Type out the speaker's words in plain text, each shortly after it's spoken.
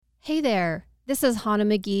Hey there, this is Hannah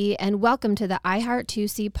McGee, and welcome to the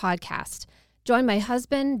iHeart2C podcast. Join my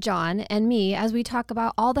husband, John, and me as we talk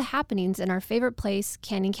about all the happenings in our favorite place,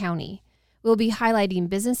 Canyon County. We'll be highlighting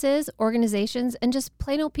businesses, organizations, and just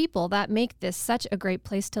plain old people that make this such a great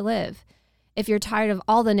place to live. If you're tired of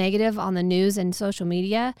all the negative on the news and social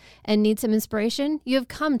media and need some inspiration, you have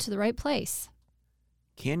come to the right place.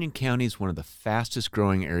 Canyon County is one of the fastest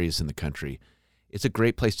growing areas in the country. It's a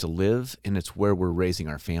great place to live, and it's where we're raising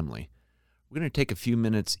our family. We're going to take a few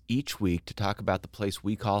minutes each week to talk about the place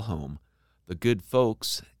we call home, the good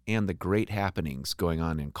folks, and the great happenings going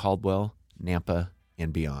on in Caldwell, Nampa,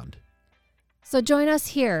 and beyond. So join us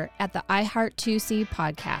here at the iHeart2C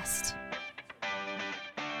podcast.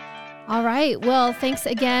 All right. Well, thanks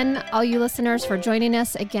again, all you listeners, for joining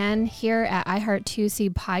us again here at iHeart2C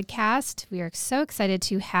podcast. We are so excited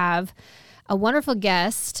to have a wonderful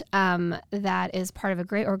guest that is part of a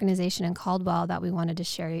great organization in Caldwell that we wanted to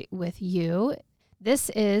share with you. This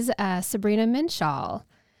is Sabrina Minshall.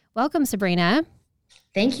 Welcome, Sabrina.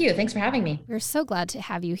 Thank you. Thanks for having me. We're so glad to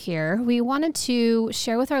have you here. We wanted to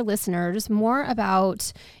share with our listeners more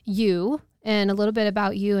about you and a little bit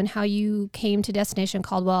about you and how you came to Destination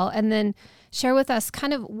Caldwell, and then share with us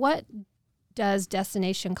kind of what does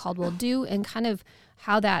Destination Caldwell do and kind of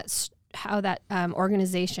how that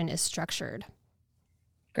organization is structured.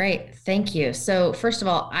 Great. Thank you. So first of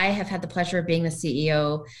all, I have had the pleasure of being the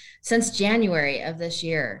CEO since January of this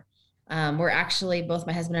year. We're actually, both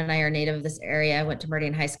my husband and I are native of this area. I went to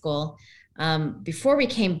Meridian High School. Before we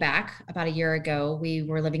came back about a year ago, we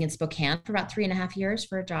were living in Spokane for about 3.5 years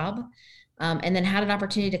for a job, and then had an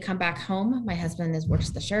opportunity to come back home. My husband works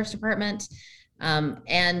at the Sheriff's Department,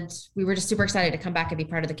 and we were just super excited to come back and be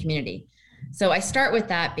part of the community. So I start with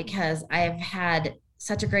that because I have had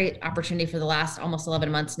such a great opportunity for the last almost 11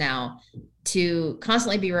 months now to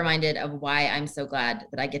constantly be reminded of why I'm so glad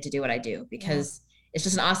that I get to do what I do, because it's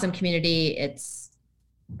just an awesome community. It's,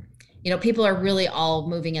 people are really all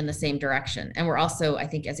moving in the same direction. And we're also, I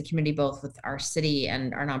think, as a community, both with our city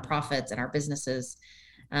and our nonprofits and our businesses,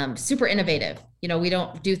 super innovative. We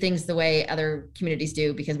don't do things the way other communities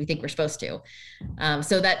do because we think we're supposed to.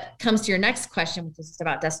 So that comes to your next question, which is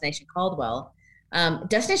about Destination Caldwell.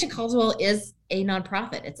 Destination Caldwell is a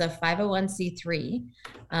nonprofit. It's a 501c3.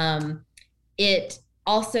 It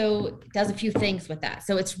also does a few things with that.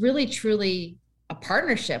 So it's really, truly a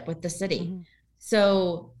partnership with the city. Mm-hmm.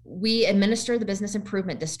 So we administer the business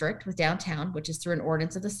improvement district with downtown, which is through an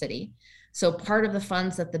ordinance of the city. So part of the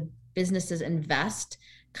funds that the businesses invest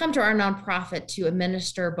come to our nonprofit to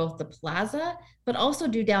administer both the plaza, but also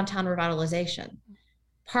do downtown revitalization.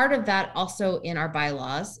 Part of that also in our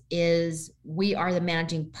bylaws is we are the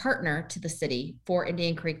managing partner to the city for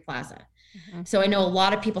Indian Creek Plaza. Mm-hmm. So I know a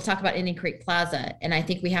lot of people talk about Indian Creek Plaza, and I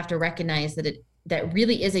think we have to recognize that that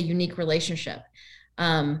really is a unique relationship.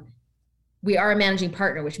 We are a managing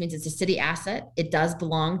partner, which means it's a city asset. It does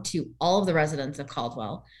belong to all of the residents of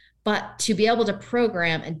Caldwell. But to be able to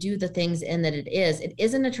program and do the things in that it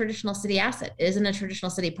isn't a traditional city asset. It isn't a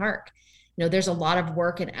traditional city park. There's a lot of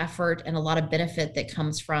work and effort and a lot of benefit that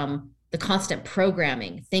comes from the constant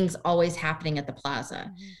programming, things always happening at the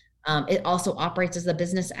plaza. Mm-hmm. It also operates as a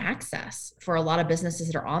business access for a lot of businesses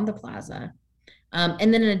that are on the plaza.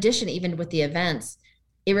 And then in addition, even with the events,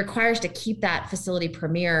 it requires to keep that facility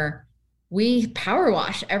premier. We power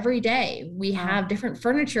wash every day. We have different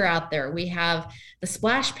furniture out there. We have the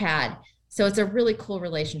splash pad. So it's a really cool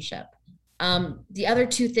relationship. The other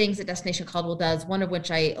two things that Destination Caldwell does, one of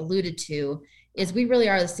which I alluded to, is we really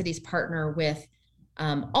are the city's partner with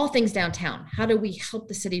all things downtown. How do we help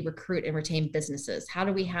the city recruit and retain businesses? How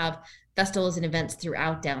do we have festivals and events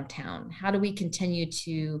throughout downtown? How do we continue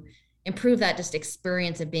to improve that just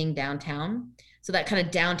experience of being downtown? So that kind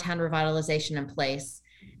of downtown revitalization in place.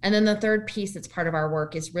 And then the third piece that's part of our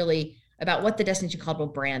work is really about what the Destination Caldwell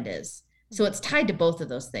brand is. So it's tied to both of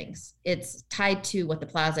those things. It's tied to what the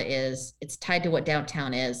plaza is. It's tied to what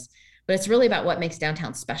downtown is, but it's really about what makes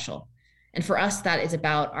downtown special. And for us, that is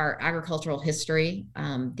about our agricultural history,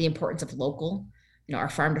 the importance of local, our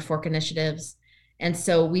farm to fork initiatives. And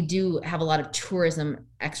so we do have a lot of tourism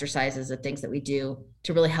exercises and things that we do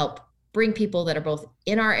to really help bring people that are both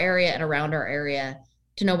in our area and around our area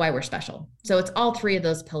to know why we're special. So it's all three of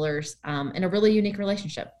those pillars in a really unique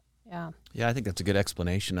relationship. Yeah, I think that's a good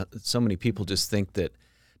explanation. So many people just think that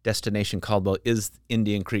Destination Caldwell is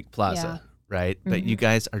Indian Creek Plaza, right? Mm-hmm. But you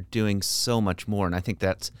guys are doing so much more. And I think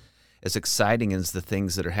that's as exciting as the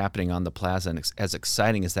things that are happening on the plaza, and as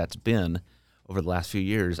exciting as that's been over the last few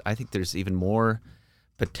years, I think there's even more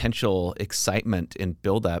potential excitement and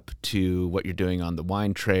build up to what you're doing on the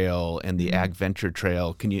wine trail and the Ag Venture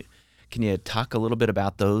Trail. Can you can you talk a little bit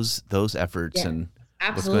about those efforts and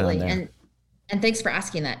what's going on there? And thanks for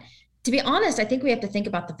asking that. To be honest, I think we have to think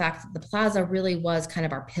about the fact that the plaza really was kind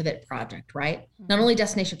of our pivot project, right? Mm-hmm. Not only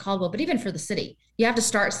Destination Caldwell, but even for the city. You have to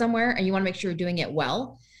start somewhere and you want to make sure you're doing it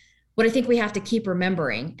well. What I think we have to keep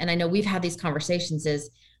remembering, and I know we've had these conversations, is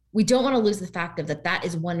we don't want to lose the fact of that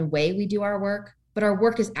is one way we do our work, but our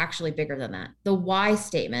work is actually bigger than that. The why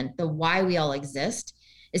statement, the why we all exist,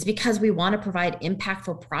 is because we want to provide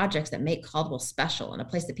impactful projects that make Caldwell special and a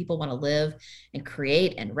place that people want to live and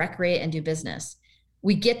create and recreate and do business.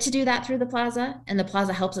 We get to do that through the plaza, and the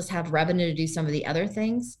plaza helps us have revenue to do some of the other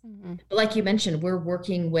things. Mm-hmm. But like you mentioned, we're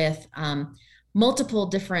working with multiple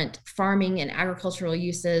different farming and agricultural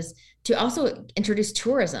uses to also introduce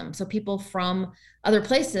tourism. So people from other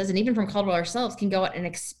places and even from Caldwell ourselves can go out and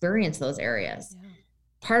experience those areas. Yeah.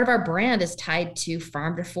 Part of our brand is tied to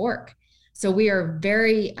farm to fork. So we are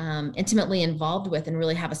very intimately involved with and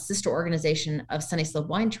really have a sister organization of Sunny Slope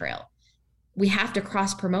Wine Trail. We have to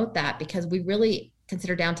cross promote that because we really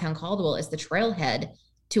consider downtown Caldwell as the trailhead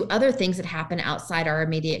to other things that happen outside our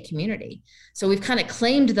immediate community. So we've kind of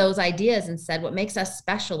claimed those ideas and said what makes us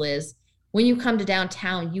special is when you come to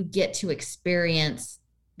downtown, you get to experience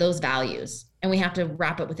those values, and we have to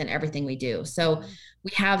wrap it within everything we do. So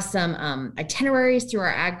we have some itineraries through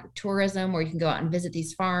our ag tourism where you can go out and visit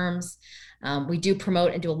these farms. We do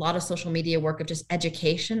promote and do a lot of social media work of just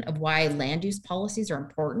education of why land use policies are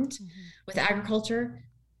important with agriculture.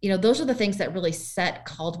 Those are the things that really set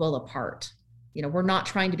Caldwell apart. We're not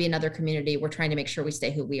trying to be another community. We're trying to make sure we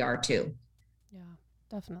stay who we are too. Yeah,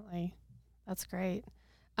 definitely. That's great.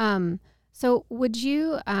 So would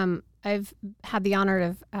you, I've had the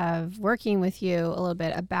honor of working with you a little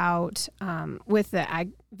bit about, with the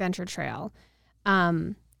Ag Venture Trail.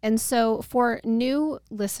 And so for new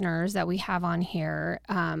listeners that we have on here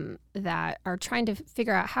that are trying to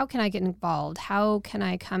figure out how can I get involved? How can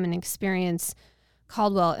I come and experience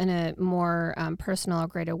Caldwell in a more personal or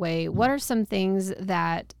greater way? What are some things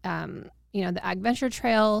that, the Ag Venture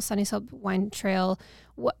Trail, Sunny Slope Wine Trail,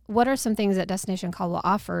 what are some things that Destination Caldwell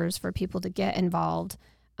offers for people to get involved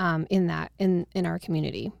in our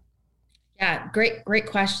community? Yeah, great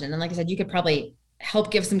question. And like I said, you could probably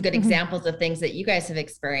help give some good examples of things that you guys have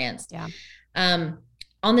experienced. Yeah.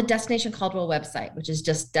 On the Destination Caldwell website, which is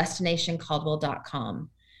just destinationcaldwell.com.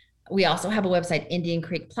 We also have a website,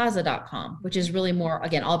 indiancreekplaza.com, which is really more,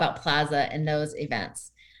 again, all about plaza and those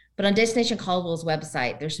events. But on Destination Caldwell's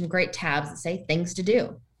website, there's some great tabs that say things to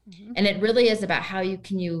do. Mm-hmm. And it really is about how you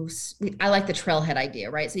can use, I like the trailhead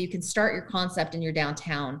idea, right? So you can start your concept in your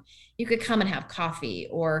downtown. You could come and have coffee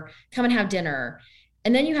or come and have dinner.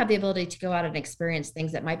 And then you have the ability to go out and experience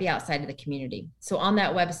things that might be outside of the community. So on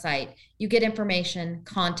that website, you get information,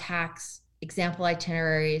 contacts, example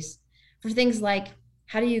itineraries for things like,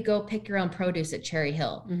 how do you go pick your own produce at Cherry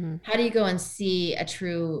Hill? Mm-hmm. How do you go and see a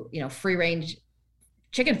true, free range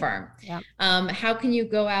chicken farm? Yeah. How can you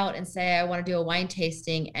go out and say, I want to do a wine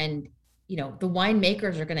tasting, and, the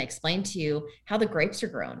winemakers are going to explain to you how the grapes are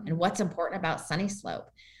grown and what's important about Sunny Slope.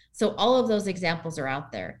 So all of those examples are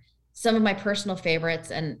out there. Some of my personal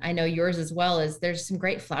favorites, and I know yours as well, is there's some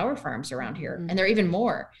great flower farms around here. Mm-hmm. And there are even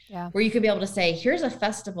more where you could be able to say, here's a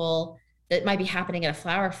festival that might be happening at a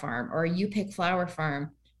flower farm or a You Pick flower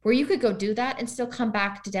farm, where you could go do that and still come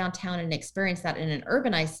back to downtown and experience that in an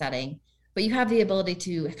urbanized setting, but you have the ability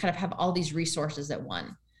to kind of have all these resources at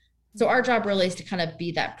one. So our job really is to kind of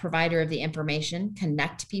be that provider of the information,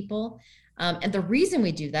 connect people. And the reason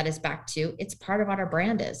we do that is back to, it's part of what our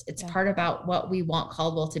brand is. It's part about what we want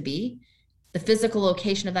Caldwell to be. The physical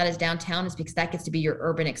location of that is downtown, is because that gets to be your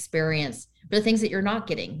urban experience for the things that you're not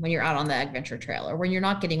getting when you're out on the Ag Venture Trail, or when you're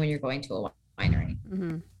not getting when you're going to a winery.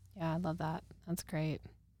 Mm-hmm. Yeah, I love that. That's great.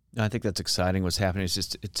 I think that's exciting. What's happening is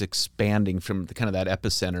just it's expanding from the kind of that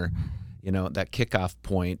epicenter, that kickoff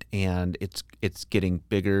point, and it's getting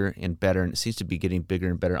bigger and better, and it seems to be getting bigger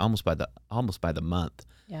and better almost by the month.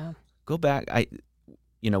 Yeah. Go back.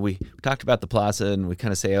 We talked about the plaza, and we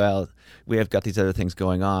kind of say, well, we have got these other things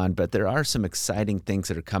going on, but there are some exciting things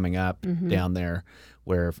that are coming up down there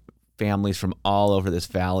where families from all over this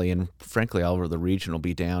valley and frankly all over the region will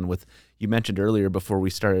be down with. You mentioned earlier before we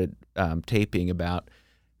started taping about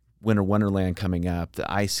Winter Wonderland coming up,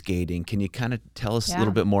 the ice skating. Can you kind of tell us a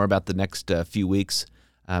little bit more about the next few weeks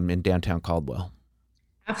in downtown Caldwell?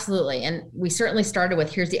 Absolutely. And we certainly started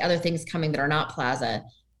with, here's the other things coming that are not plaza.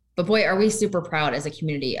 But boy, are we super proud as a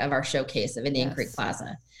community of our showcase of Indian Creek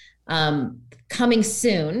Plaza. Coming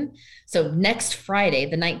soon. So next Friday,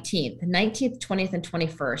 the 19th, 20th, and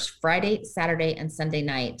 21st, Friday, Saturday, and Sunday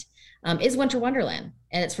night is Winter Wonderland.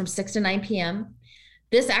 And it's from 6 to 9 p.m.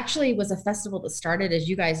 This actually was a festival that started, as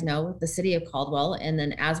you guys know, with the city of Caldwell. And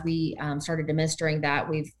then as we started administering that,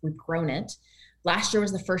 we've grown it. Last year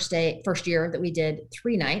was the first year that we did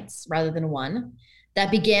 3 nights rather than 1.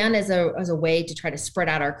 That began as a way to try to spread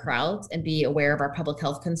out our crowds and be aware of our public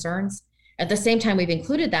health concerns. At the same time, we've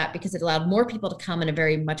included that because it allowed more people to come in a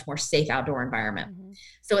very much more safe outdoor environment. Mm-hmm.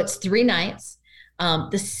 So it's 3 nights.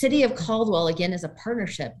 The city of Caldwell, again, is a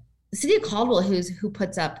partnership. The city of Caldwell, who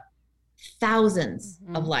puts up thousands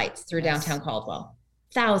of lights through downtown Caldwell,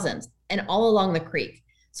 thousands, and all along the creek.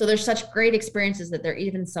 So there's such great experiences that there are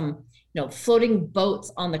even some, floating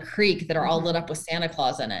boats on the creek that are all lit up with Santa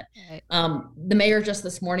Claus in it. Right. The mayor just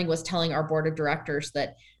this morning was telling our board of directors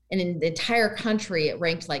that in the entire country, it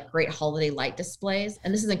ranked like great holiday light displays.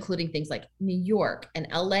 And this is including things like New York and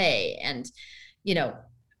LA and,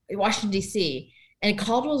 Washington, D.C. And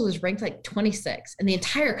Caldwell was ranked like 26 in the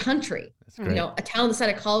entire country. A town the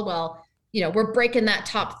size of Caldwell, we're breaking that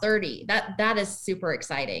top 30. That is super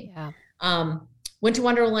exciting. Yeah. Winter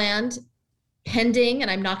Wonderland, pending,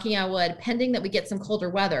 and I'm knocking on wood, pending that we get some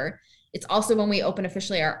colder weather. It's also when we open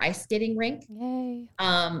officially our ice skating rink. Yay.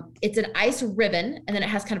 It's an ice ribbon, and then it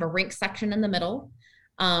has kind of a rink section in the middle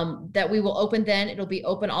that we will open then. It'll be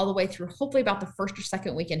open all the way through hopefully about the first or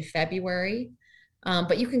second week in February.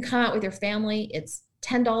 But you can come out with your family. It's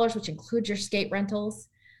 $10, which includes your skate rentals.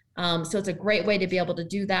 So it's a great way to be able to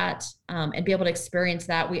do that and be able to experience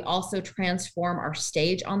that. We also transform our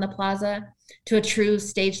stage on the plaza to a true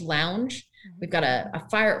stage lounge. We've got a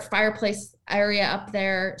fireplace area up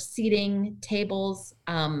there, seating, tables,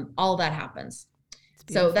 all that happens.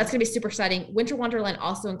 So that's going to be super exciting. Winter Wonderland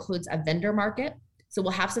also includes a vendor market. So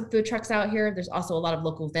we'll have some food trucks out here. There's also a lot of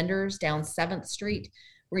local vendors down 7th Street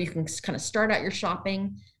where you can kind of start out your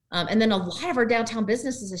shopping. And then a lot of our downtown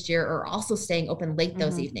businesses this year are also staying open late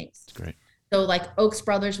those evenings. That's great. So like Oaks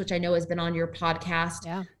Brothers, which I know has been on your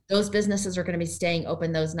podcast, those businesses are going to be staying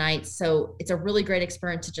open those nights. So it's a really great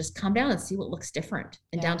experience to just come down and see what looks different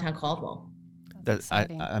in downtown Caldwell.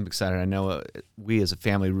 I'm excited. I know we as a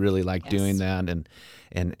family really like doing that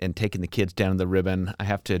and taking the kids down the ribbon. I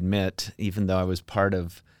have to admit, even though I was part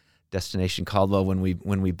of Destination Caldwell when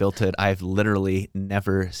we built it, I've literally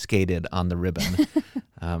never skated on the ribbon.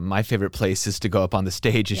 My favorite place is to go up on the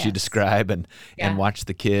stage as you describe and watch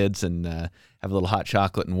the kids and have a little hot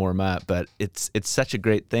chocolate and warm up. But it's such a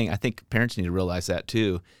great thing. I think parents need to realize that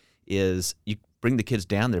too, is you bring the kids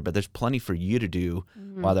down there, but there's plenty for you to do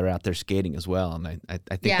while they're out there skating as well. And I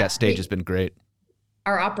think that stage has been great.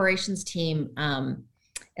 Our operations team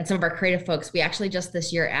and some of our creative folks, we actually just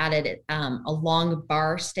this year added a long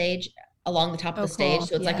bar stage along the top of the stage.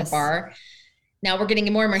 So it's like a bar. Now we're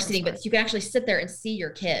getting more and more seating, but you can actually sit there and see your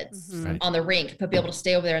kids on the rink, but be able to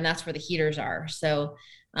stay over there. And that's where the heaters are. So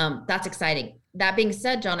that's exciting. That being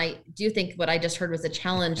said, John, I do think what I just heard was a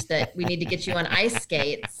challenge that we need to get you on ice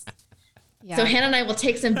skates. Yeah. So Hannah and I will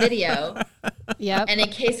take some video. And in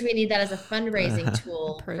case we need that as a fundraising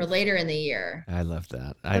tool for later in the year. I love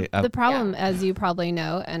that. The problem, as you probably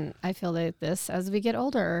know, and I feel like this as we get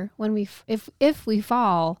older, when if we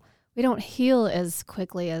fall, we don't heal as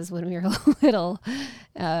quickly as when we were little.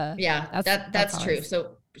 That's true.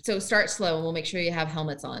 So start slow, and we'll make sure you have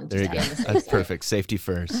helmets on. There you go. That's perfect. Safety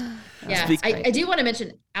first. Yeah, I do want to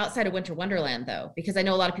mention outside of Winter Wonderland though, because I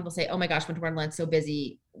know a lot of people say, "Oh my gosh, Winter Wonderland's so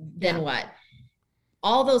busy." Then what?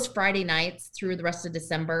 All those Friday nights through the rest of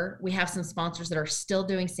December, we have some sponsors that are still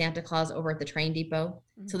doing Santa Claus over at the train depot.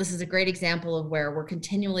 So this is a great example of where we're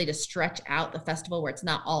continually to stretch out the festival where it's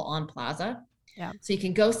not all on Plaza. Yeah. So you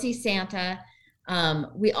can go see Santa.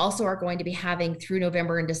 We also are going to be having through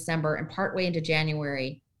November and December and partway into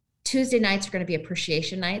January, Tuesday nights are going to be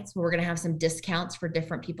appreciation nights where we're going to have some discounts for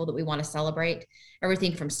different people that we want to celebrate.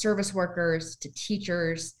 Everything from service workers to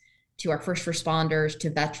teachers to our first responders to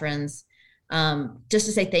veterans, just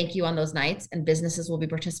to say thank you on those nights, and businesses will be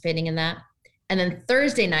participating in that. And then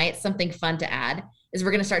Thursday night, something fun to add is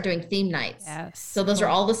we're going to start doing theme nights. Yes. So those are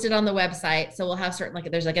all listed on the website. So we'll have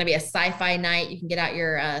there's going to be a sci-fi night. You can get out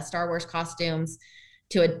your Star Wars costumes,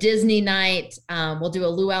 to a Disney night. We'll do a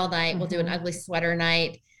luau night. We'll do an ugly sweater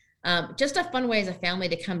night. Just a fun way as a family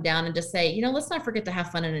to come down and just say, let's not forget to have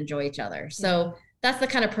fun and enjoy each other. So that's the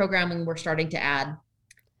kind of programming we're starting to add.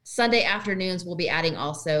 Sunday afternoons, we'll be adding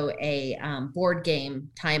also a board game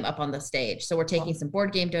time up on the stage. So we're taking some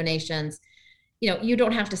board game donations. You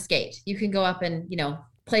don't have to skate. You can go up and,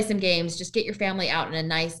 play some games, just get your family out in a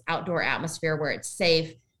nice outdoor atmosphere where it's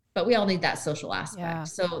safe, but we all need that social aspect. Yeah.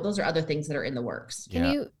 So those are other things that are in the works.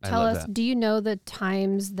 Can you tell us, do you know the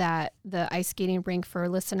times that the ice skating rink for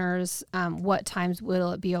listeners, what times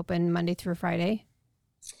will it be open Monday through Friday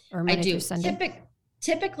or Monday through Sunday?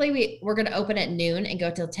 Typically we're going to open at noon and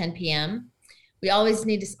go till 10 p.m. We always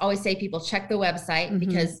need to say people check the website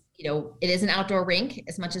because, it is an outdoor rink.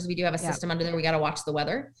 As much as we do have a system under there, we got to watch the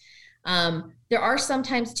weather. There are some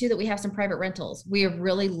times too that we have some private rentals. We have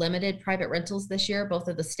really limited private rentals this year, both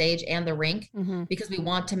of the stage and the rink, because we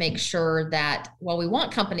want to make sure that while we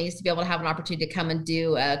want companies to be able to have an opportunity to come and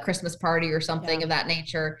do a Christmas party or something of that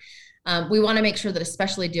nature, we want to make sure that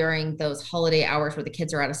especially during those holiday hours where the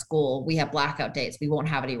kids are out of school, we have blackout dates. We won't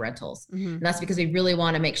have any rentals. And that's because we really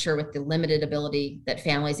want to make sure with the limited ability that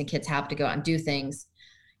families and kids have to go out and do things,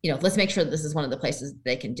 let's make sure that this is one of the places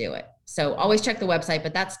they can do it. So always check the website,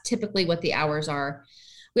 but that's typically what the hours are.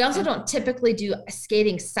 We also don't typically do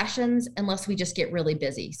skating sessions unless we just get really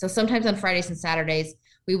busy. So sometimes on Fridays and Saturdays,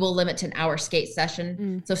 we will limit to an hour skate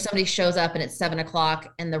session. So if somebody shows up and it's 7:00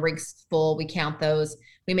 and the rink's full, we count those.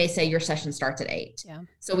 We may say your session starts at 8.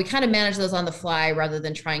 So we kind of manage those on the fly rather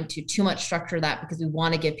than trying to too much structure that because we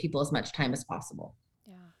want to give people as much time as possible.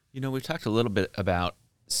 We talked a little bit about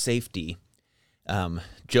safety,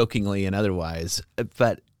 jokingly and otherwise,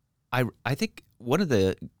 but I think one of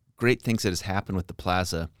the great things that has happened with the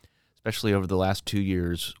plaza, especially over the last 2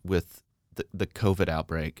 years with the COVID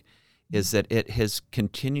outbreak, is that it has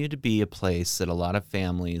continued to be a place that a lot of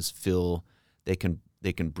families feel they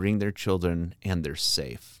can bring their children and they're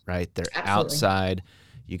safe, right? They're outside.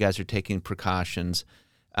 You guys are taking precautions.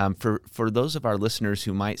 For those of our listeners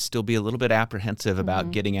who might still be a little bit apprehensive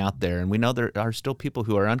about getting out there, and we know there are still people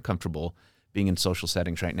who are uncomfortable being in social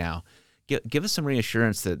settings right now, give us some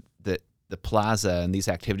reassurance that the plaza and these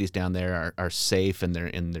activities down there are safe and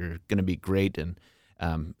they're going to be great and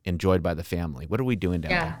enjoyed by the family. What are we doing down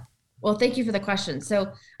there? Well, thank you for the question.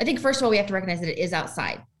 So I think first of all, we have to recognize that it is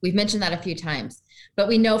outside. We've mentioned that a few times, but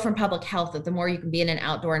we know from public health that the more you can be in an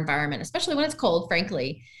outdoor environment, especially when it's cold,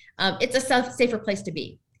 frankly, it's a safer place to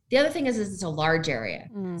be. The other thing is it's a large area.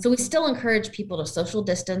 So we still encourage people to social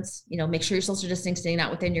distance, make sure you're social distancing out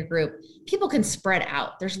within your group. People can spread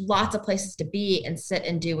out. There's lots of places to be and sit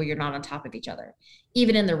and do where you're not on top of each other,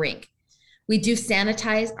 even in the rink. We do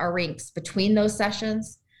sanitize our rinks between those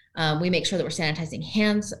sessions. We make sure that we're sanitizing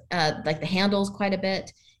hands, like the handles quite a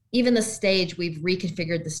bit. Even the stage, we've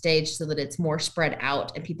reconfigured the stage so that it's more spread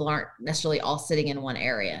out and people aren't necessarily all sitting in one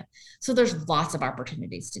area. So there's lots of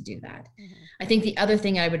opportunities to do that. I think the other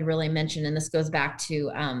thing I would really mention, and this goes back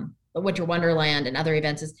to the Winter Wonderland and other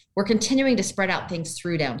events, is we're continuing to spread out things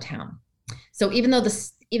through downtown. So even though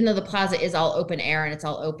the plaza is all open air and it's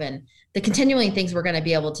all open, the continuing things we're going to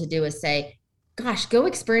be able to do is say, gosh, go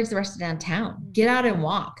experience the rest of downtown, get out and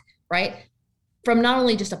walk, right? From not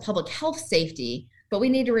only just a public health safety, but we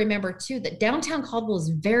need to remember too, that downtown Caldwell is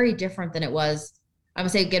very different than it was. I'm gonna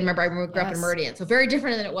say again, remember I grew up in Meridian. So very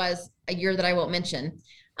different than it was a year that I won't mention.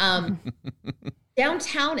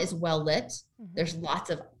 Downtown is well lit. There's lots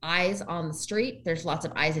of eyes on the street. There's lots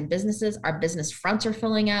of eyes in businesses. Our business fronts are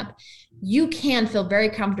filling up. You can feel very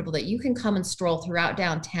comfortable that you can come and stroll throughout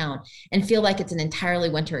downtown and feel like it's an entirely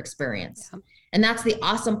winter experience. And that's the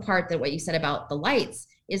awesome part, that what you said about the lights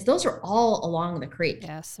is those are all along the creek.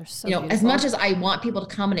 Yes, they're so beautiful. As much as I want people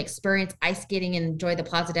to come and experience ice skating and enjoy the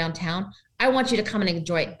plaza downtown, I want you to come and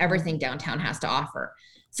enjoy everything downtown has to offer.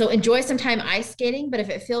 So enjoy some time ice skating, but if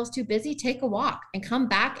it feels too busy, take a walk and come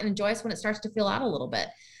back and enjoy us when it starts to fill out a little bit.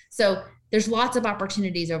 So there's lots of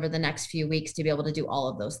opportunities over the next few weeks to be able to do all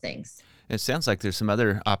of those things. It sounds like there's some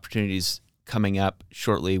other opportunities coming up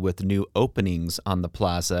shortly with new openings on the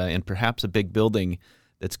plaza and perhaps a big building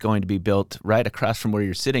that's going to be built right across from where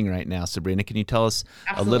you're sitting right now. Sabrina, can you tell us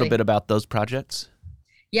a little bit about those projects?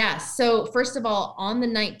 Yeah. So first of all, on the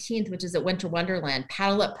 19th, which is at Winter Wonderland,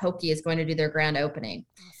 Paddle Up Pokey is going to do their grand opening.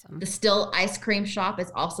 Awesome. The Still Ice Cream Shop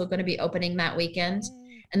is also going to be opening that weekend.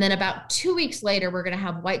 And then about 2 weeks later, we're going to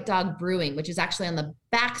have White Dog Brewing, which is actually on the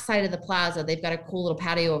back side of the plaza. They've got a cool little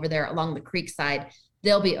patio over there along the creek side.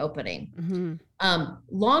 They'll be opening.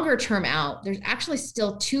 Longer term out, there's actually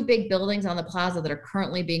still 2 big buildings on the plaza that are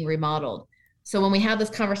currently being remodeled. So when we have this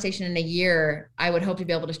conversation in a year, I would hope to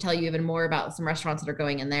be able to tell you even more about some restaurants that are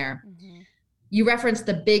going in there. You referenced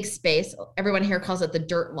the big space. Everyone here calls it the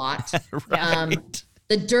dirt lot. Right.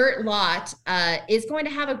 The dirt lot is going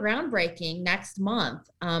to have a groundbreaking next month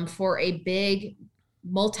for a big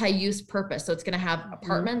multi-use purpose. So it's going to have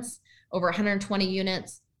apartments, over 120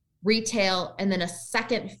 units, retail, and then a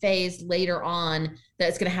second phase later on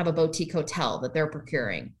that's going to have a boutique hotel that they're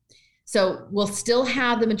procuring. So we'll still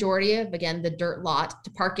have the majority of, again, the dirt lot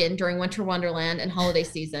to park in during Winter Wonderland and holiday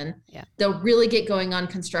season. They'll really get going on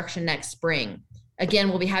construction next spring. Again,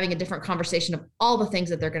 we'll be having a different conversation of all the things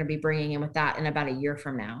that they're going to be bringing in with that in about a year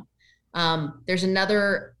from now. There's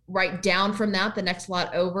another right down from that, the next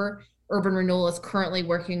lot over. Urban Renewal is currently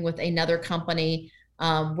working with another company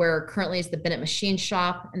where currently is the Bennett Machine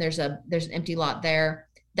Shop, and there's an empty lot there.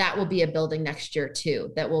 That will be a building next year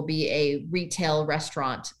too. That will be a retail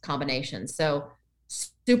restaurant combination. So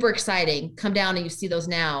super exciting. Come down and you see those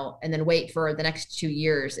now, and then wait for the next 2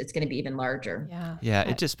 years. It's going to be even larger. Yeah.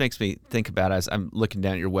 It just makes me think about, as I'm looking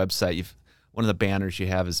down at your website, one of the banners you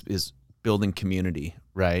have is building community,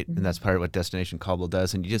 right? Mm-hmm. And that's part of what Destination Caldwell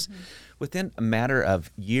does. And you just, within a matter of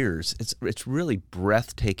years, it's really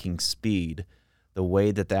breathtaking speed, the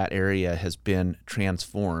way that area has been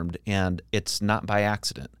transformed. And it's not by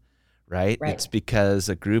accident, right? It's because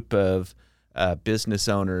a group of business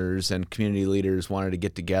owners and community leaders wanted to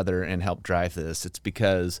get together and help drive this. It's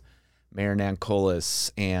because Mayor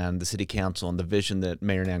Nancolis and the city council and the vision that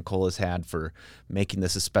Mayor Nancolis had for making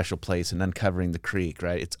this a special place and uncovering the creek,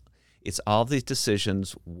 right? It's all these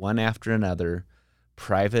decisions, one after another,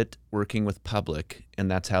 private working with public, and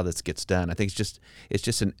that's how this gets done. I think it's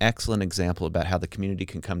just an excellent example about how the community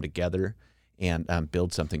can come together and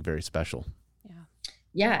build something very special.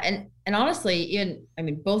 Yeah. And honestly,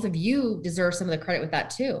 both of you deserve some of the credit with that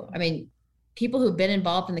too. I mean, people who've been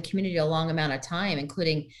involved in the community a long amount of time,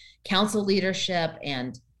 including council leadership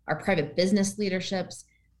and our private business leaderships,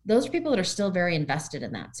 those are people that are still very invested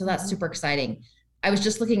in that. So that's super exciting. I was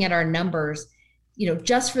just looking at our numbers,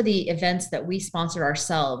 just for the events that we sponsored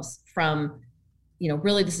ourselves from,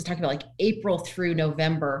 really this is talking about like April through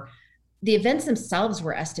November. The events themselves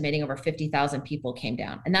were estimating over 50,000 people came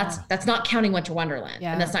down. And that's not counting Winter Wonderland.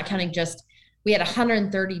 And that's not counting we had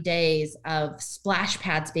 130 days of splash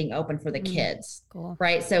pads being open for the kids,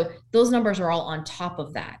 right? So those numbers are all on top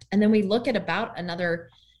of that. And then we look at about another,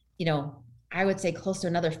 I would say close to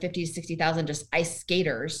another 50 to 60,000 just ice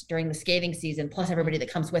skaters during the skating season, plus everybody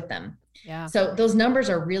that comes with them. Yeah. So those numbers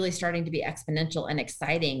are really starting to be exponential and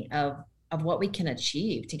exciting of what we can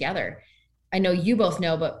achieve together. I know you both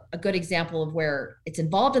know, but a good example of where it's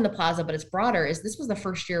involved in the plaza, but it's broader, is this was the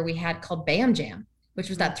first year we had called Bam Jam, which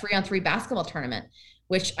was that 3-on-3 basketball tournament,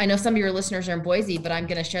 which I know some of your listeners are in Boise, but I'm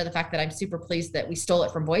going to share the fact that I'm super pleased that we stole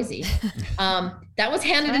it from Boise. That was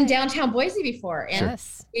handed in downtown Boise before. And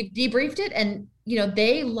we've debriefed it, and,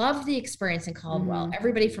 they loved the experience in Caldwell.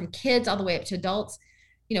 Everybody from kids all the way up to adults.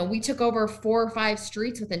 We took over 4 or 5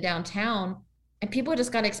 streets within downtown, and people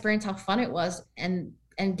just got to experience how fun it was and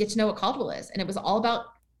get to know what Caldwell is. And it was all about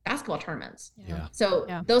basketball tournaments. So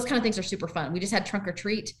those kind of things are super fun. We just had Trunk or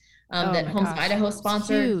Treat that Homes of Idaho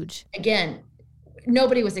sponsored. Huge. Again,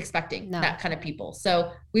 nobody was expecting that kind of people.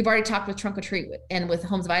 So we've already talked with Trunk or Treat and with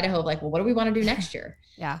Homes of Idaho, like, well, what do we want to do next year?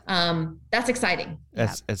 That's exciting.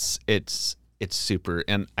 It's super.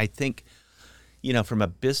 And I think, from a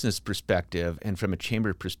business perspective and from a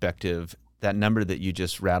chamber perspective, that number that you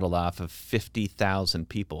just rattled off of 50,000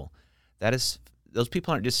 people, those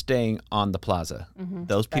people aren't just staying on the plaza.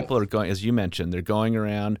 Those people are going, as you mentioned, they're going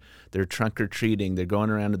around, they're trunk or treating, they're going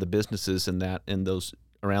around to the businesses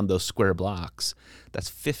around those square blocks. That's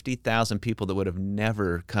 50,000 people that would have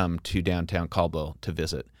never come to downtown Caldwell to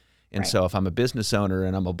visit. And so if I'm a business owner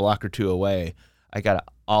and I'm a block or two away, I got to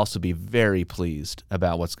also be very pleased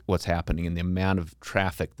about what's happening and the amount of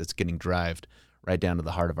traffic that's getting drived right down to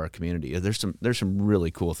the heart of our community. There's some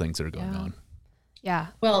really cool things that are going on. Yeah.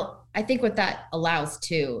 Well, I think what that allows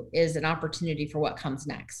too is an opportunity for what comes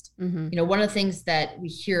next. One of the things that we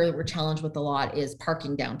hear that we're challenged with a lot is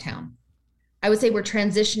parking downtown. I would say we're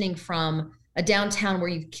transitioning from a downtown where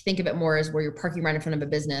you think of it more as where you're parking right in front of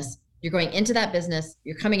a business. You're going into that business,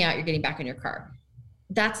 you're coming out, you're getting back in your car.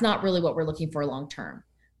 That's not really what we're looking for long term.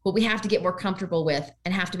 What we have to get more comfortable with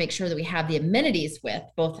and have to make sure that we have the amenities with,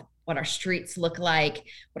 both what our streets look like,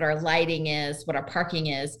 what our lighting is, what our parking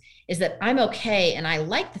is that I'm okay. And I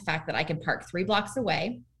like the fact that I can park 3 blocks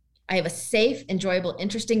away. I have a safe, enjoyable,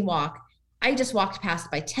 interesting walk. I just walked past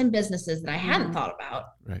by 10 businesses that I hadn't thought about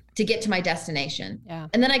to get to my destination.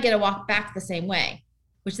 And then I get to walk back the same way,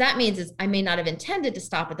 which that means is I may not have intended to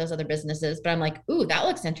stop at those other businesses, but I'm like, ooh, that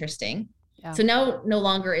looks interesting. So now no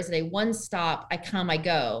longer is it a one stop, I come, I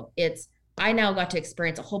go. It's, I now got to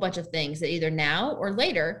experience a whole bunch of things that either now or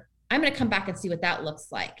later, I'm going to come back and see what that looks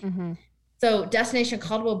like. So Destination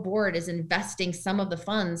Caldwell Board is investing some of the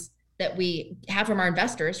funds that we have from our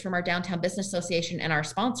investors, from our Downtown Business Association and our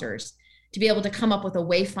sponsors, to be able to come up with a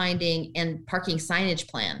wayfinding and parking signage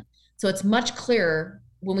plan. So it's much clearer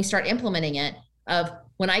when we start implementing it of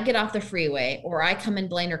when I get off the freeway or I come in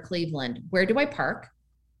Blaine or Cleveland, where do I park?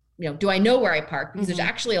 Do I know where I park? Because there's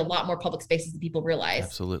actually a lot more public spaces than people realize.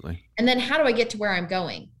 Absolutely. And then how do I get to where I'm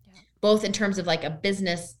going? Both in terms of like a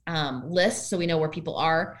business list, so we know where people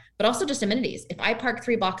are, but also just amenities. If I park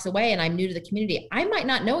 3 blocks away and I'm new to the community, I might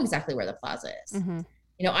not know exactly where the plaza is.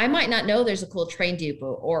 You know, I might not know there's a cool train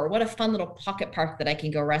depot, or what a fun little pocket park that I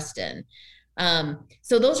can go rest in.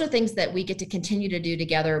 So those are things that we get to continue to do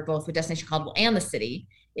together, both with Destination Caldwell and the city,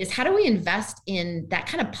 is how do we invest in that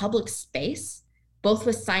kind of public space, both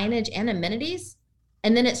with signage and amenities?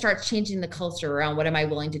 And then it starts changing the culture around what am I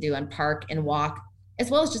willing to do and park and walk,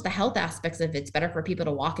 as well as just the health aspects of it's better for people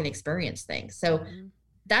to walk and experience things. So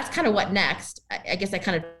that's kind of what next. I guess I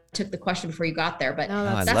kind of took the question before you got there, but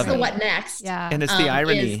that's the what next. Yeah. And it's the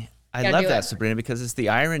irony. I love that, Sabrina, because it's the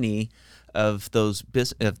irony of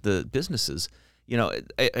the businesses. You know,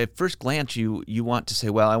 at first glance, you want to say,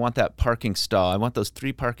 well, I want that parking stall. I want those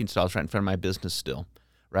 3 parking stalls right in front of my business still,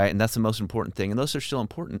 right? And that's the most important thing. And those are still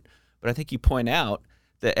important. But I think you point out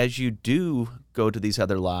that as you do go to these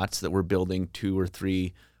other lots that we're building 2 or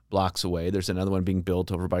 3 blocks away, there's another one being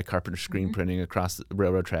built over by Carpenter Screen Printing across the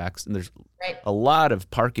railroad tracks. And there's a lot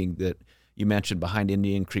of parking that you mentioned behind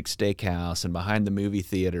Indian Creek Steakhouse and behind the movie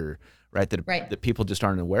theater, right? That people just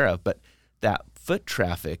aren't aware of. But that foot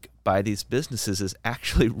traffic by these businesses is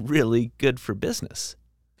actually really good for business.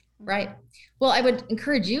 Right. Well, I would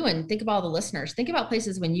encourage you, and think about all the listeners, think about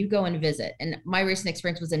places when you go and visit. And my recent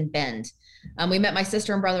experience was in Bend. We met my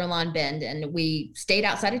sister and brother-in-law in Bend, and we stayed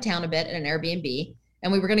outside of town a bit at an Airbnb,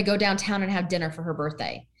 and we were going to go downtown and have dinner for her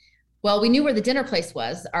birthday. Well, we knew where the dinner place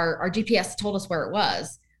was. Our GPS told us where it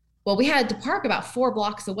was. Well, we had to park about 4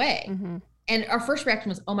 blocks away. And our first reaction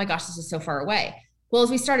was, oh my gosh, this is so far away. Well, as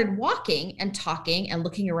we started walking and talking and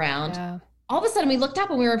looking around, all of a sudden we looked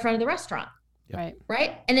up and we were in front of the restaurant.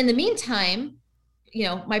 Right. And in the meantime, you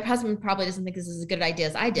know, my husband probably doesn't think this is as good an idea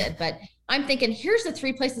as I did, but I'm thinking, here's the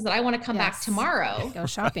 3 places that I want to come back tomorrow. Go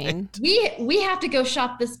shopping. We have to go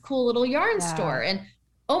shop this cool little yarn store. And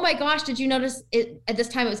oh my gosh, did you notice it at this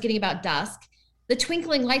time? It was getting about dusk. The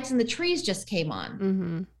twinkling lights in the trees just came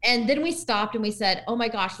on. And then we stopped and we said, oh my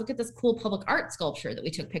gosh, look at this cool public art sculpture that we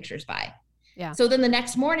took pictures by. So then the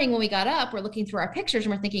next morning when we got up, we're looking through our pictures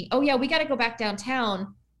and we're thinking, oh yeah, we got to go back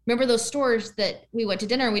downtown. Remember those stores that we went to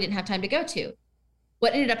dinner and we didn't have time to go to?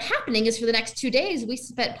 What ended up happening is for the next 2 days, we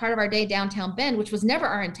spent part of our day downtown Bend, which was never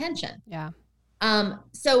our intention.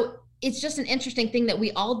 So it's just an interesting thing that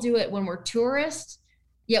we all do it when we're tourists,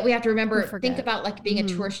 yet we have to remember, think about like being a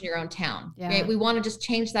tourist in your own town. Right? We want to just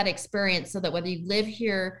change that experience so that whether you live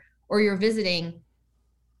here or you're visiting,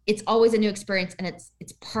 it's always a new experience and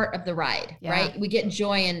it's part of the ride, right? We get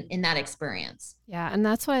joy in that experience. And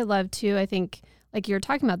that's what I love too. I think, like you're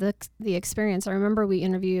talking about the experience. I remember we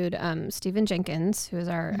interviewed Stephen Jenkins, who is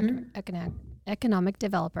our economic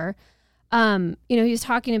developer. You know, he was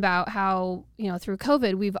talking about how, you know, through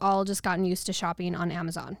COVID, we've all just gotten used to shopping on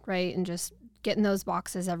Amazon, right? And just getting those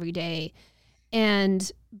boxes every day.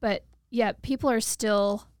 But yet people are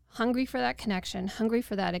still hungry for that connection, hungry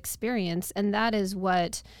for that experience. And that is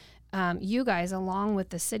what you guys, along with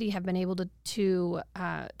the city, have been able to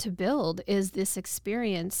build, is this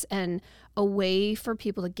experience and a way for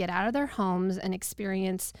people to get out of their homes and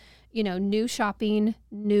experience, you know, new shopping,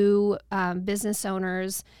 new business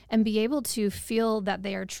owners, and be able to feel that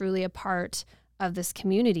they are truly a part of this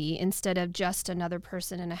community instead of just another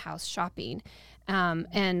person in a house shopping.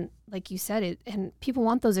 And like you said, and people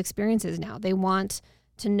want those experiences now. They want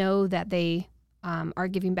to know that they are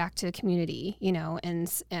giving back to the community, you know,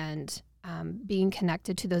 and being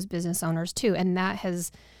connected to those business owners too. And that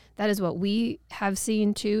is what we have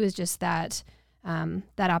seen too, is just that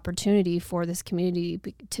opportunity for this community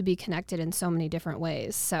to be connected in so many different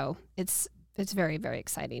ways. So it's very, very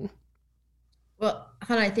exciting. Well,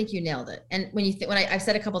 Hannah, I think you nailed it. And when I've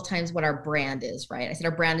said a couple of times what our brand is, right? I said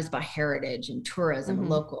our brand is about heritage and tourism and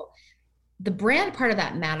local. The brand part of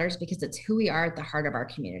that matters because it's who we are at the heart of our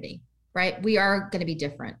community, right? We are going to be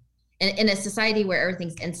different. And in a society where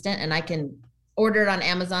everything's instant and I can order it on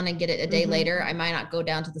Amazon and get it a day later, I might not go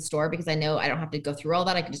down to the store because I know I don't have to go through all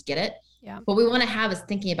that. I can just get it. What we want to have is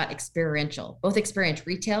thinking about experiential, both experience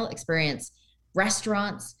retail, experience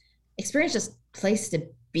restaurants, experience just place to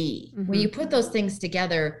be. When you put those things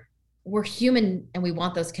together, we're human and we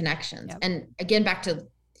want those connections. And again, back to,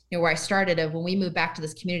 you know, where I started of when we move back to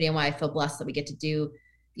this community and why I feel blessed that we get to do,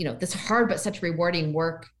 you know, this hard but such rewarding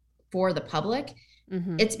work for the public.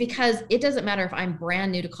 It's because it doesn't matter if I'm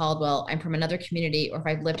brand new to Caldwell, I'm from another community, or if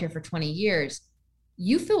I've lived here for 20 years,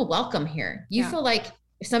 you feel welcome here. You feel like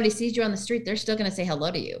if somebody sees you on the street, they're still going to say hello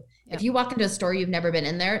to you. If you walk into a store, you've never been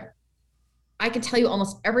in there, I can tell you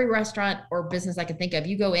almost every restaurant or business I can think of,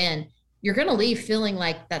 you go in, you're going to leave feeling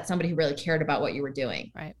like that's somebody who really cared about what you were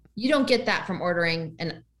doing. Right. You don't get that from ordering,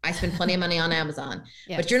 and I spend plenty of money on Amazon,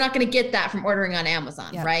 but you're not going to get that from ordering on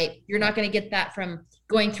Amazon, right? You're not going to get that from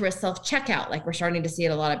going through a self-checkout like we're starting to see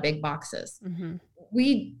at a lot of big boxes.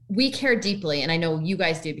 we care deeply, and I know you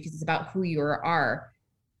guys do because it's about who you are.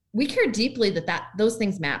 We care deeply that those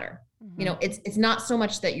things matter. You know, it's not so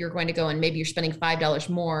much that you're going to go and maybe you're spending $5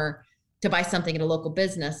 more to buy something at a local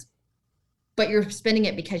business, but you're spending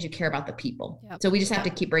it because you care about the people. Yep. So we just have to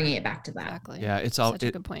keep bringing it back to that. Exactly. Yeah, it's all such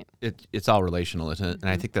a good point. It's all relational, isn't it? And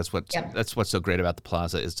I think that's what's so great about the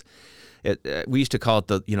plaza is. We used to call it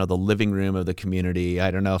the living room of the community.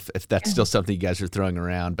 I don't know if that's still something you guys are throwing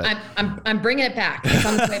around, but I'm bringing it back. It's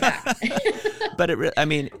on its way back. But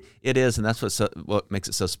it is, and that's what makes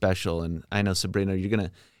it so special. And I know, Sabrina, you're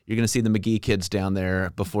gonna see the McGee kids down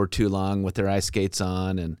there before too long with their ice skates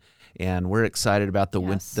on, and we're excited about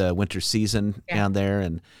the winter season down there.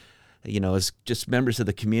 And as just members of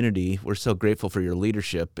the community, we're so grateful for your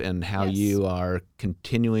leadership and how you are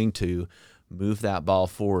continuing to move that ball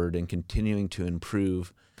forward and continuing to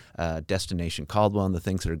improve Destination Caldwell and the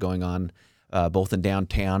things that are going on both in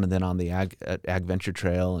downtown and then on the Ag Venture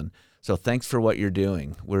Trail. And so thanks for what you're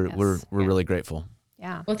doing. We're really grateful.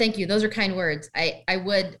 Yeah. Well, thank you. Those are kind words. I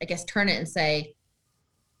would, I guess, turn it and say,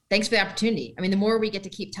 thanks for the opportunity. I mean, the more we get to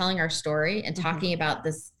keep telling our story and talking about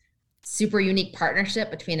this super unique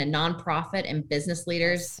partnership between a nonprofit and business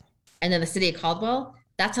leaders and then the city of Caldwell,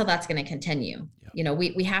 that's how that's going to continue. Yep.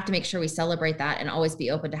 We have to make sure we celebrate that and always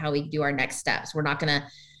be open to how we do our next steps. We're not going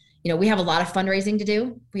to, we have a lot of fundraising to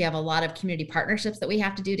do. We have a lot of community partnerships that we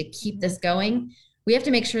have to do to keep this going. We have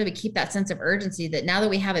to make sure that we keep that sense of urgency that now that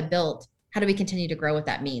we have it built, how do we continue to grow what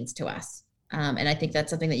that means to us? And I think that's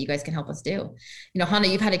something that you guys can help us do. Honda,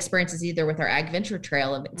 you've had experiences either with our Ag Venture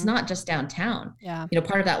Trail. It's not just downtown. Yeah.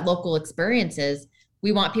 Part of that local experience is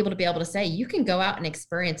we want people to be able to say, you can go out and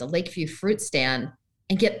experience a Lakeview fruit stand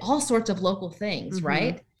and get all sorts of local things,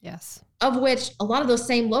 right? Yes. Of which a lot of those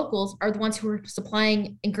same locals are the ones who are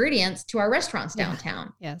supplying ingredients to our restaurants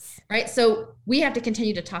downtown. Yes. Right. So we have to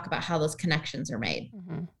continue to talk about how those connections are made.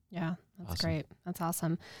 Yeah, that's awesome. great. That's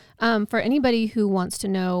awesome. For anybody who wants to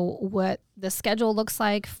know what the schedule looks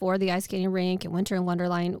like for the ice skating rink and Winter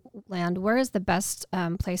Wonderland, where is the best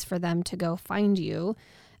place for them to go find you?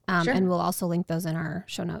 Sure. And we'll also link those in our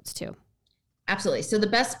show notes too. Absolutely. So the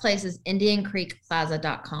best place is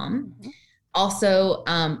IndianCreekPlaza.com. Also,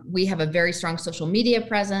 we have a very strong social media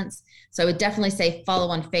presence. So I would definitely say follow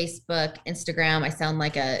on Facebook, Instagram. I sound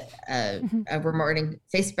like a remoting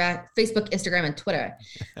Facebook, Instagram, and Twitter.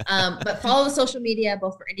 But follow the social media,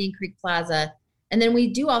 both for Indian Creek Plaza. And then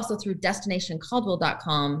we do also through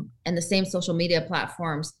DestinationCaldwell.com and the same social media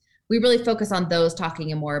platforms. We really focus on those,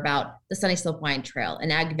 talking more about the Sunny Slope Wine Trail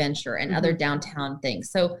and Ag Venture and other downtown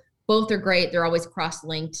things. So both are great. They're always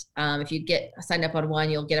cross-linked. If you get signed up on one,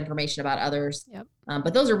 you'll get information about others. Yep.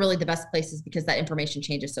 But those are really the best places because that information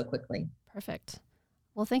changes so quickly. Perfect.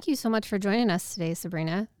 Well, thank you so much for joining us today,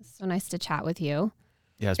 Sabrina. It's so nice to chat with you.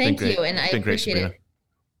 Yeah, it's been great. Thank you, and I appreciate it.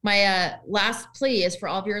 My last plea is for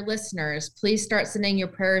all of your listeners, please start sending your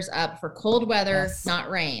prayers up for cold weather, not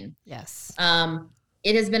rain. Yes.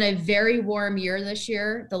 It has been a very warm year this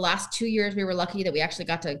year. The last 2 years, we were lucky that we actually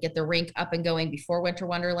got to get the rink up and going before Winter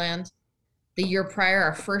Wonderland. The year prior,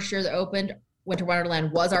 our first year that opened, Winter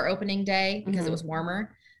Wonderland was our opening day because it was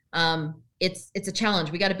warmer. It's a challenge.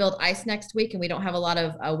 We got to build ice next week and we don't have a lot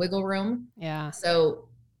of wiggle room. Yeah. So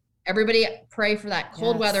everybody pray for that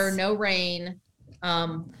cold weather, no rain.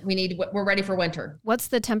 We're ready for winter. What's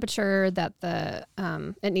the temperature that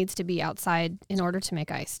it needs to be outside in order to make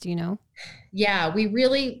ice? Do you know? Yeah,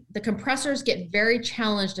 the compressors get very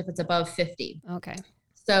challenged if it's above 50. Okay.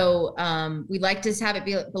 So we like to have it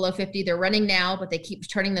be below 50. They're running now, but they keep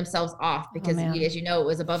turning themselves off because as you know, it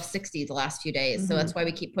was above 60 the last few days. So that's why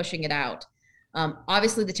we keep pushing it out.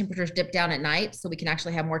 Obviously the temperatures dip down at night, so we can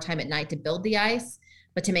actually have more time at night to build the ice,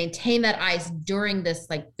 but to maintain that ice during this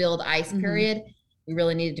build ice period, we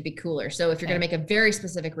really need it to be cooler. So if you're going to make a very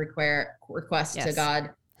specific request to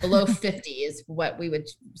God, below 50 is what we would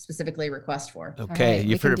specifically request for. Okay, right,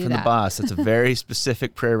 you've heard it from the boss. It's a very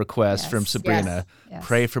specific prayer request from Sabrina. Yes.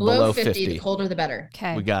 Pray for below 50. The colder the better.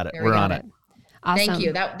 Okay, we got it. We're on it. Awesome. Thank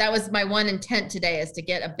you. That was my one intent today, is to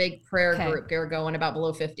get a big prayer group going about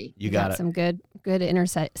below 50. You got it. Some good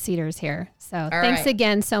interceders here. So thanks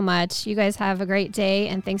again so much. You guys have a great day,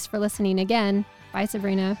 and thanks for listening again. Bye,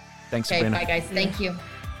 Sabrina. Thanks, Sabrina. Bye, guys. Thank you.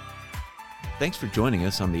 Thanks for joining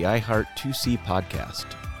us on the iHeart 2C podcast.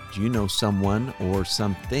 Do you know someone or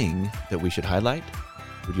something that we should highlight?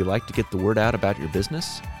 Would you like to get the word out about your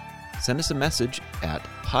business? Send us a message at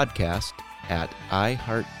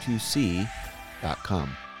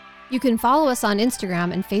podcast@iheart2c.com. You can follow us on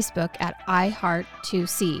Instagram and Facebook at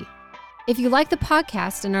iHeart2C. If you like the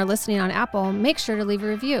podcast and are listening on Apple, make sure to leave a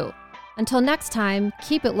review. Until next time,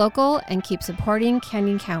 keep it local and keep supporting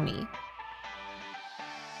Canyon County.